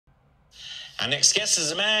Our next guest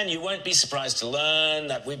is a man you won't be surprised to learn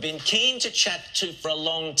that we've been keen to chat to for a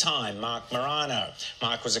long time, Marc Morano.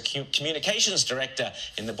 Marc was a communications director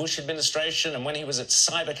in the Bush administration, and when he was at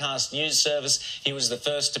Cybercast News Service, he was the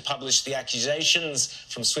first to publish the accusations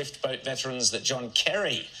from Swift boat veterans that John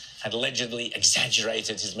Kerry had allegedly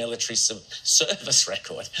exaggerated his military service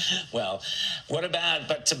record. Well,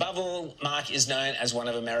 but above all, Marc is known as one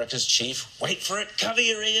of America's chief, wait for it, cover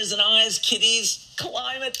your ears and eyes, kiddies,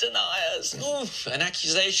 climate deniers. Oof, an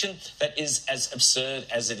accusation that is as absurd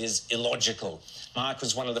as it is illogical. Marc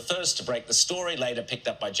was one of the first to break the story, later picked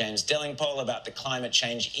up by James Delingpole, about the climate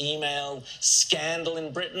change email scandal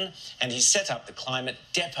in Britain, and he set up the Climate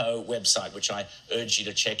Depot website, which I urge you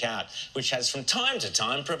to check out, which has from time to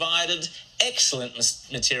time provided excellent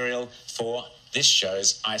material for this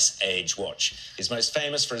show's Ice Age Watch. He's most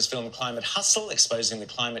famous for his film Climate Hustle, exposing the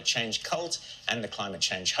climate change cult and the climate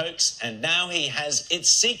change hoax, and now he has its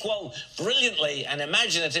sequel, brilliantly and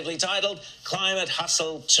imaginatively titled Climate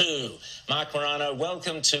Hustle 2. Marc Morano,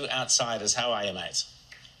 welcome to Outsiders. How are you, mate?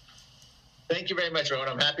 Thank you very much, Rowan.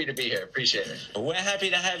 I'm happy to be here. Appreciate it. We're happy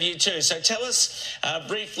to have you too. So tell us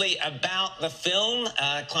briefly about the film,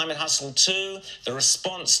 Climate Hustle 2, the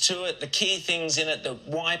response to it, the key things in it,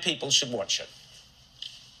 why people should watch it.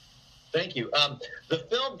 Thank you. The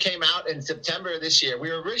film came out in September of this year.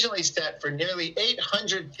 We were originally set for nearly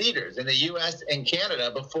 800 theaters in the U.S. and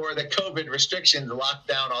Canada before the COVID restrictions locked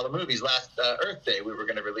down all the movies. Last Earth Day, we were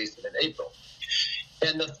going to release it in April.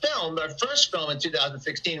 And the film, our first film in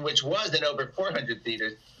 2016, which was in over 400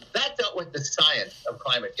 theaters, that dealt with the science of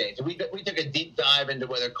climate change. We took a deep dive into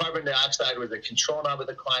whether carbon dioxide was a control knob of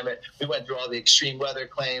the climate. We went through all the extreme weather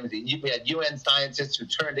claims. We had UN scientists who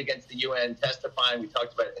turned against the UN testifying. We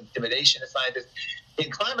talked about intimidation of scientists.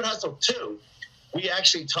 In Climate Hustle 2, we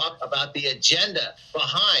actually talk about the agenda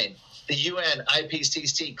behind the UN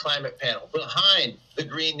IPCC climate panel, behind the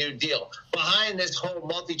Green New Deal, behind this whole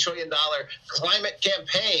multi-trillion-dollar climate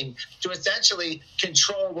campaign to essentially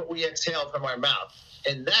control what we exhale from our mouth.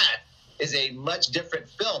 And that is a much different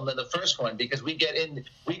film than the first one, because we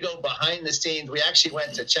go behind the scenes. We actually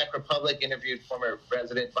went to Czech Republic, interviewed former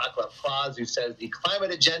President Václav Klaus, who says the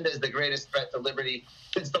climate agenda is the greatest threat to liberty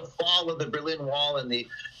since the fall of the Berlin Wall and the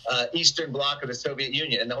Eastern Bloc of the Soviet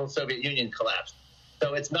Union, and the whole Soviet Union collapsed.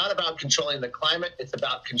 So it's not about controlling the climate, it's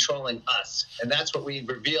about controlling us. And that's what we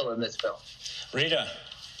reveal in this film. Rita.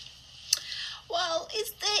 Well,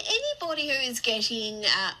 is there anybody who is getting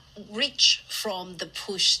rich from the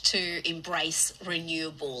push to embrace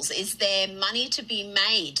renewables? Is there money to be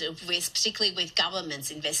made, particularly with governments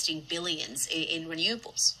investing billions in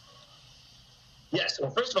renewables? Yes. Well,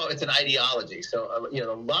 first of all, it's an ideology. So,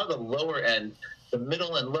 a lot of the lower end, the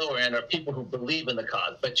middle and lower end are people who believe in the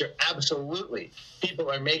cause. But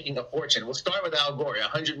people are making a fortune. We'll start with Al Gore,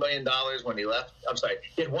 $100 million when he left. I'm sorry,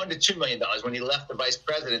 he had $1 to $2 million when he left the vice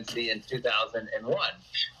presidency in 2001.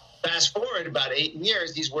 Fast forward about 8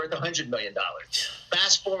 years, he's worth $100 million.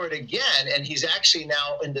 Fast forward again, and he's actually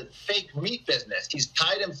now in the fake meat business. He's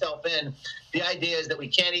tied himself in. The idea is that we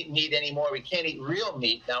can't eat meat anymore. We can't eat real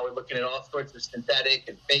meat. Now we're looking at all sorts of synthetic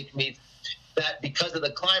and fake meats. That because of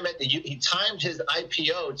the climate, he timed his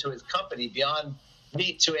IPO to his company Beyond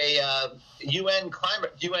Meat to a UN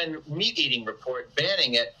meat eating report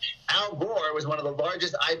banning it. Al Gore was one of the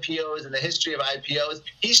largest IPOs in the history of IPOs.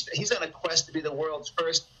 He's on a quest to be the world's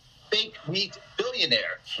first fake meat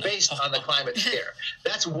billionaire based on the climate scare.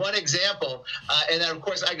 That's one example. And then, of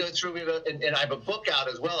course, I go through, and I have a book out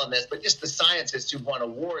as well on this, but just the scientists who won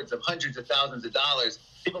awards of hundreds of thousands of dollars,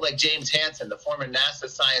 people like James Hansen, the former NASA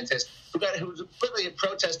scientist, who's literally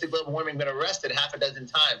protested global warming, been arrested half a dozen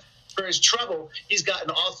times. For his trouble, he's gotten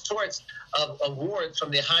all sorts of awards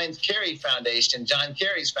from the Heinz Kerry Foundation, John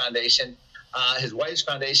Kerry's foundation, his wife's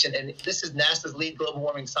foundation, and this is NASA's lead global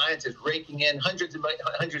warming scientist raking in hundreds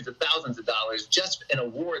of thousands of dollars just in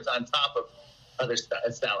awards on top of other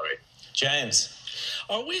salary. James.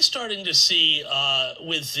 Are we starting to see,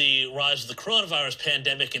 with the rise of the coronavirus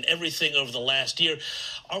pandemic and everything over the last year,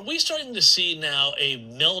 are we starting to see now a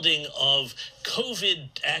melding of COVID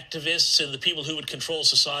activists and the people who would control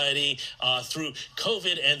society through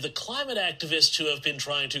COVID and the climate activists who have been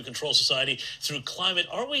trying to control society through climate?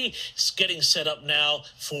 Are we getting set up now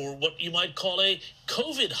for what you might call a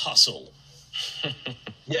COVID hustle?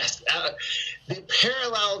 Yes. The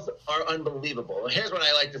parallels are unbelievable. Here's what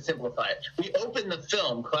I like to simplify it. We open the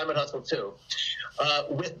film, Climate Hustle 2,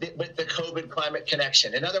 with the COVID climate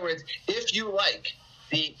connection. In other words, if you like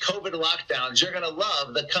the COVID lockdowns, you're going to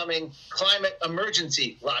love the coming climate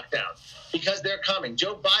emergency lockdown, because they're coming.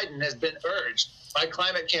 Joe Biden has been urged by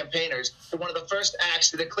climate campaigners for one of the first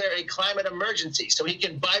acts to declare a climate emergency so he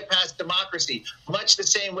can bypass democracy, much the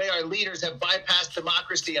same way our leaders have bypassed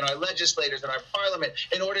democracy and our legislators and our parliament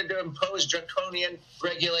in order to impose draconian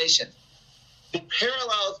regulations. The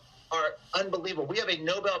parallels are unbelievable. We have a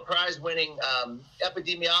Nobel Prize-winning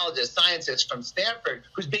epidemiologist, scientist from Stanford,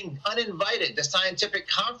 who's being uninvited to scientific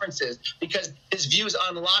conferences because his views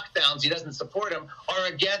on lockdowns, he doesn't support them, are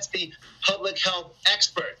against the public health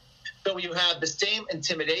expert. So you have the same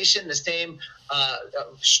intimidation, the same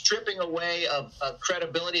stripping away of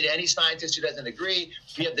credibility to any scientist who doesn't agree.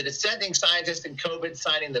 You have the dissenting scientist in COVID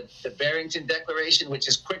signing the Barrington Declaration, which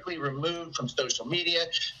is quickly removed from social media.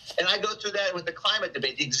 And I go through that with the climate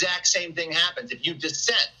debate. The exact same thing happens. If you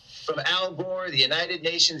dissent from Al Gore, the United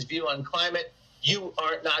Nations view on climate, you're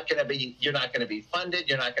not going to be funded.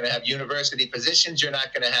 You're not going to have university positions. You're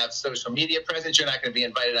not going to have social media presence. You're not going to be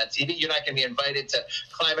invited on TV. You're not going to be invited to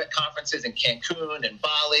climate conferences in Cancun and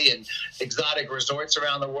Bali and exotic resorts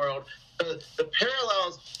around the world. So the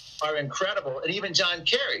parallels are incredible. And even John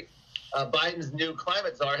Kerry, Biden's new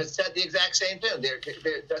climate czar, has said the exact same thing.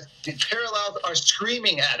 The parallels are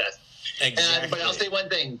screaming at us. Exactly. But I'll say one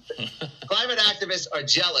thing. Climate activists are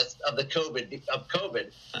jealous of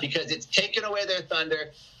COVID because it's taken away their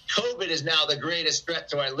thunder. COVID is now the greatest threat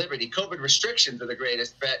to our liberty. COVID restrictions are the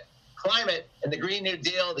greatest threat. Climate and the Green New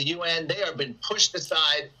Deal, the UN, they have been pushed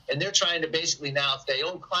aside, and they're trying to basically now say,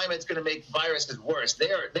 oh, climate's going to make viruses worse. They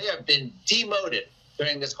have been demoted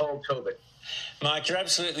during this whole COVID. Mark, you're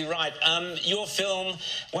absolutely right. Your film,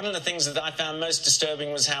 one of the things that I found most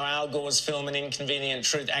disturbing was how Al Gore's film An Inconvenient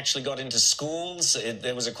Truth actually got into schools.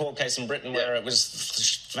 There was a court case in Britain where it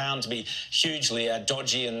was found to be hugely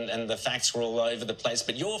dodgy and the facts were all over the place.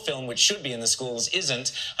 But your film, which should be in the schools,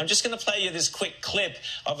 isn't. I'm just going to play you this quick clip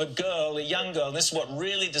of a young girl. This is what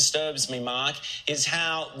really disturbs me, Mark, is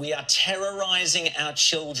how we are terrorizing our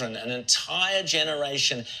children. An entire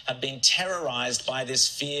generation have been terrorized by this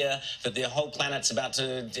fear that the whole planet's about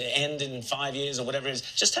to end in 5 years or whatever it is.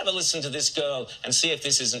 Just have a listen to this girl and see if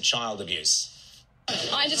this isn't child abuse.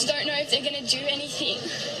 I just don't know if they're going to do anything.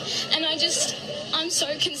 And I'm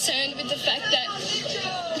so concerned with the fact that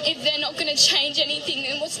if they're not going to change anything,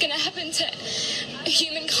 then what's going to happen to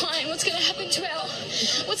humankind? What's going to happen to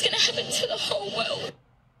the whole world?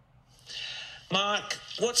 Mark,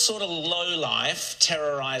 what sort of lowlife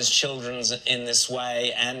terrorised children in this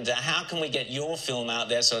way, and how can we get your film out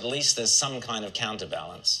there so at least there's some kind of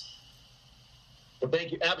counterbalance? Well,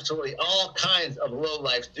 thank you. Absolutely. All kinds of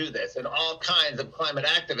lowlifes do this, and all kinds of climate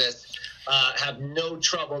activists have no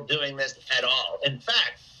trouble doing this at all. In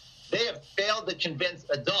fact, they have failed to convince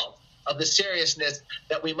adults of the seriousness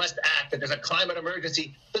that we must act, that there's a climate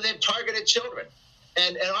emergency, so they've targeted children.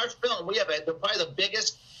 And in our film, we have probably the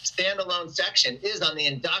biggest standalone section is on the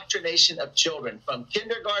indoctrination of children from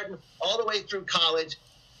kindergarten all the way through college.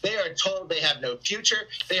 They are told they have no future.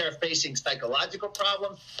 They are facing psychological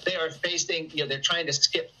problems. They are facing, they're trying to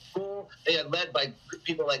skip school. They are led by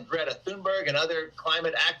people like Greta Thunberg and other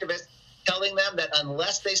climate activists telling them that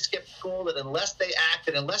unless they skip school, that unless they act,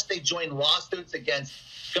 and unless they join lawsuits against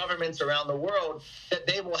governments around the world, that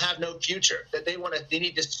they will have no future, that they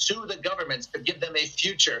need to sue the governments to give them a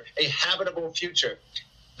future, a habitable future.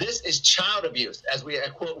 This is child abuse, as I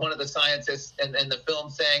quote one of the scientists in the film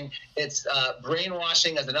saying it's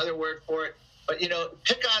brainwashing as another word for it. But,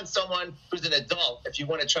 pick on someone who's an adult if you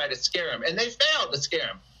want to try to scare them. And they failed to scare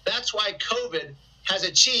them. That's why COVID has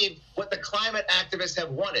achieved what the climate activists have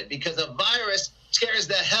wanted, because a virus scares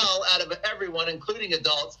the hell out of everyone, including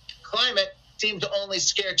adults. Climate seems to only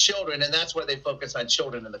scare children, and that's why they focus on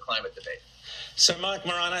children in the climate debate. So, Marc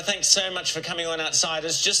Morano, thanks so much for coming on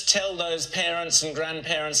Outsiders. Just tell those parents and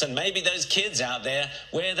grandparents and maybe those kids out there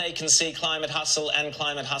where they can see Climate Hustle and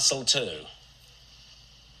Climate Hustle 2.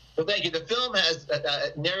 Well, thank you. The film has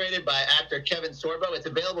narrated by actor Kevin Sorbo. It's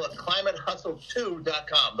available at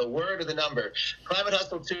climatehustle2.com, the word or the number,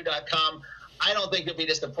 climatehustle2.com. I don't think you'll be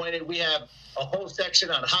disappointed. We have a whole section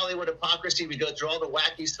on Hollywood hypocrisy. We go through all the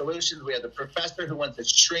wacky solutions. We have the professor who wants to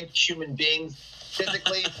shrink human beings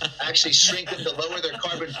physically, actually shrink them to lower their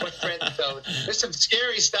carbon footprint. So there's some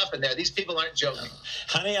scary stuff in there. These people aren't joking.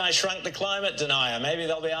 Honey, I Shrunk the Climate Denier. Maybe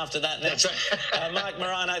they'll be after that next. That's right. Marc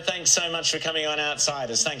Morano, thanks so much for coming on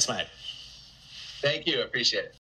Outsiders. Thanks, mate. Thank you. Appreciate it.